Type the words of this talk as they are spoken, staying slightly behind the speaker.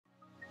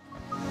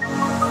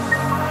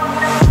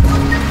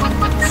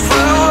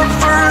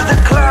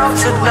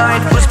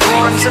tonight was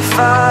born to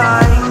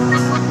find.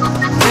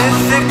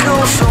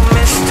 Mythical, so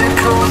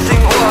mystical,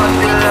 think what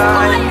we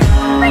like.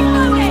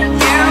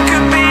 You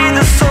could be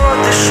the sword,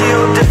 the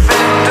shield,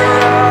 defender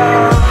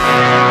of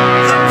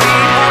the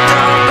people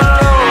down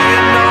below. You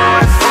know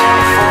I fall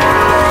for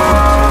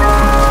love.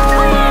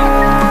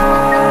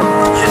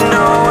 You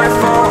know I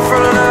fall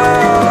for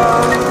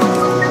love.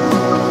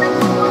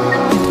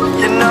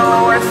 You know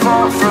I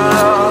fall for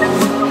love.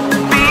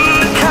 Be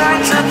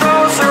kind to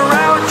those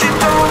around you,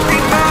 don't be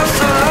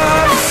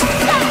merciless.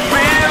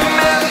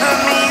 Remember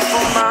me,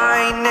 for my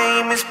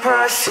name is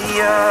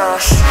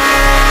Perseus.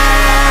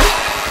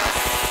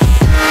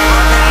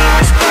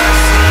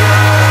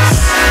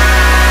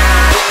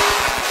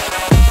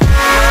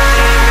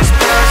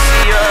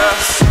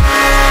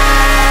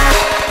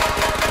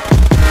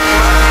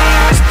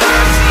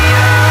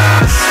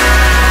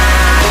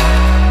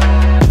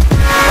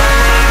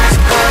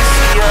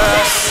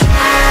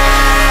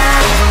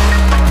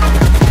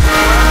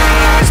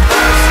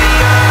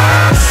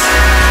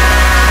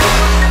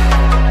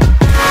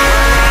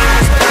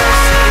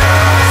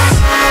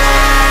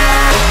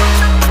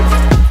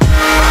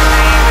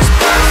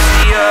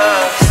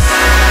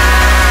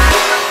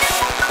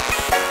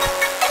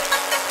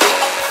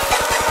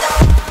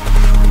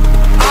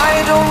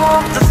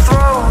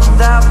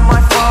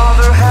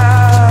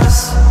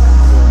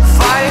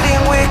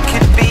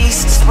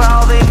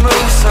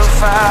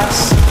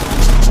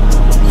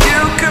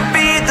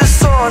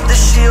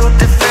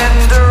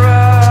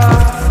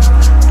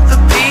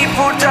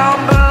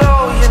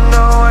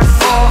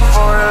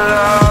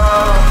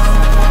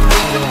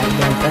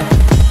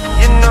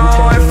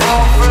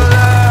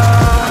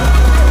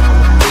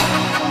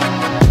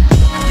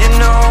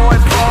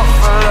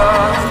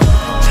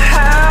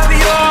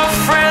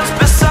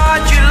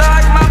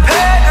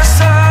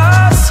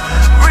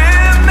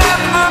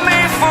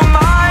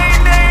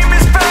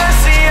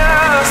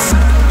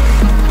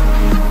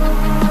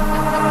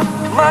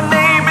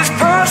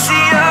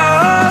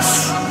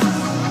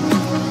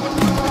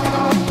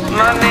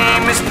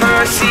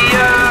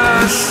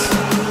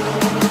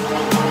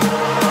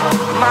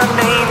 My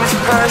name is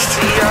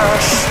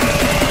Perseus.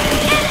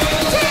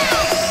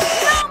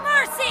 No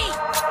mercy!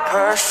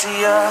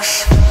 Perseus.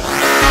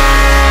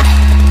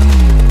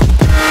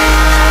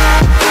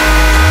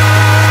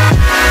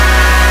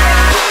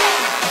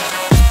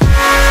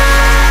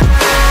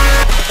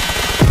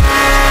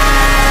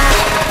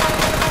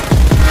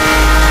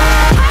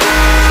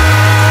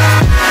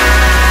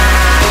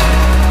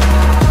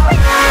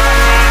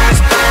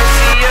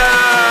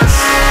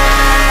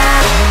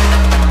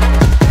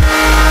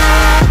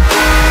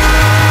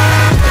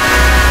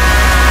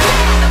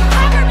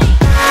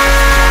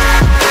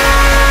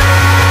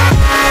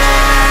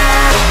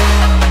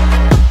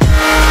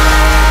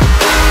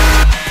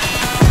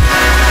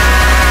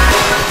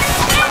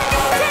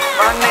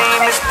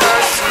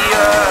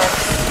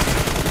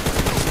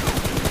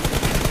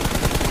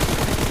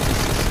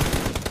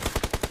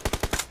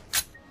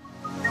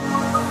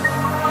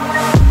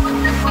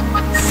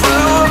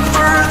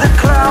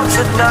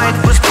 Tonight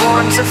was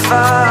born to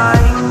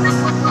find.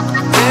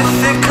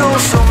 Mythical,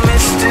 so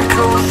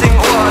mystical, think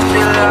what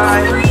we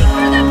like.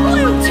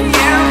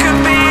 You could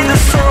be the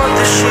sword,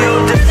 the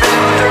shield,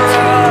 defender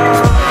of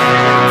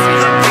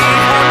the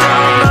people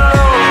down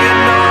below. You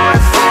know I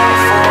fall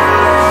for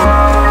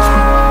love.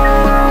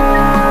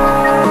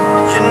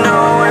 You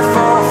know I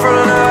fall for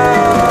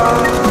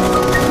love.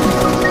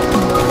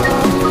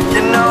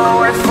 You know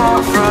I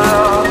fall for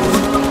love.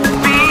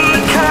 Be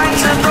kind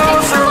to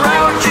those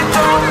around you,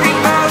 don't be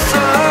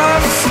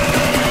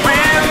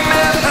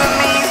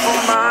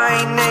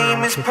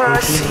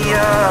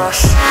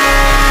Perseus.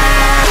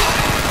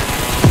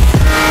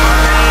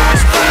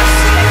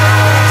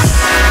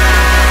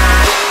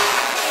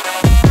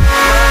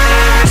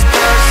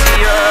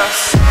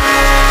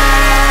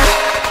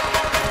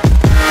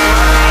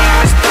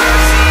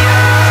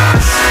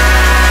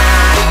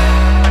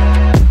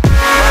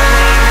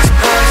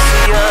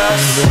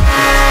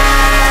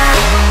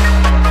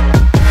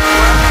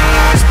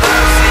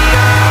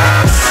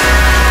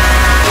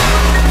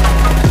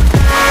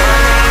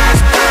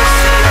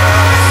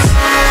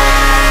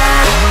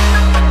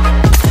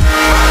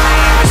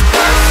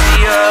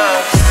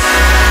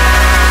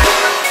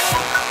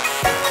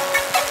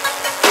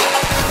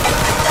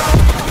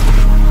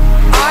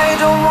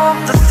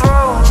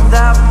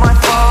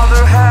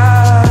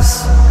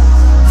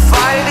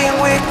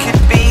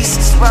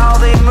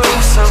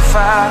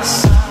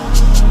 Fast.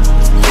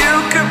 You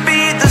could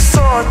be the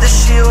sword, the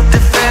shield,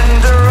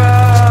 defender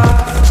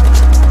of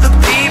the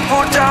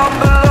people down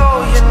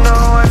below. You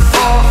know I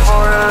fall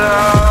for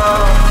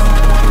love.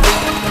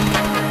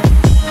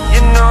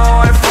 You know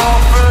I fall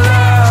for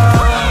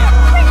love.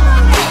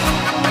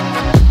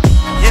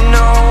 You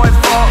know I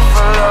fall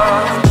for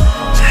love.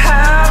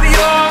 Have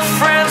your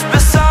friends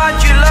beside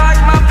you like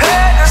my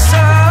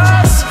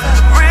Pegasus.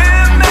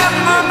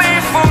 Remember me,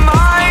 for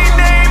my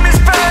name is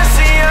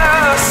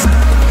Perseus.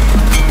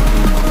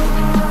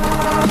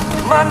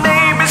 My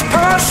name is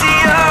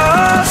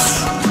Perseus.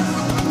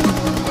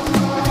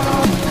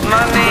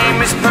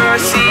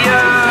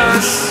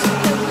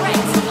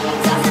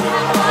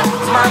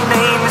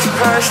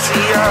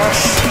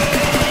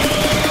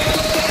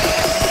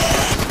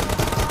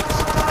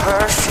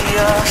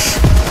 Perseus.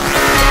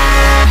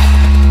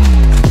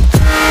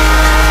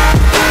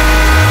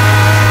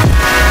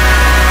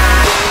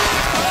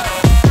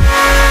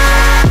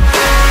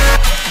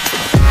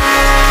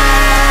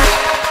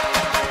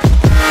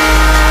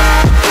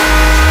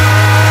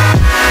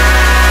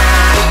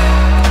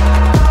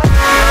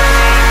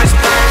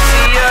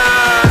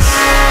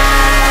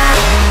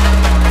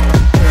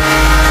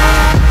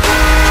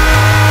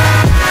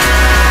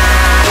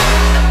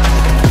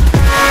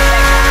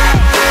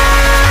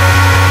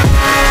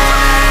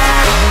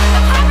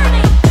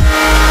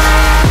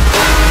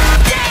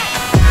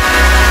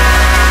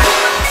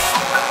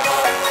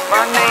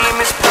 My name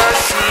is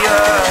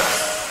Perseus.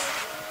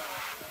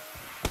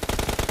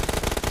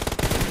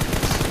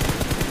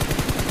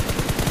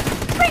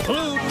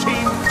 Blue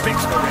team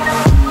victory.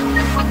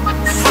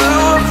 Flew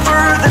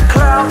over the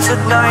clouds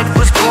at night,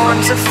 was born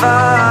to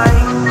fight.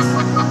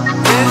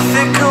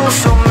 Mythical,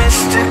 so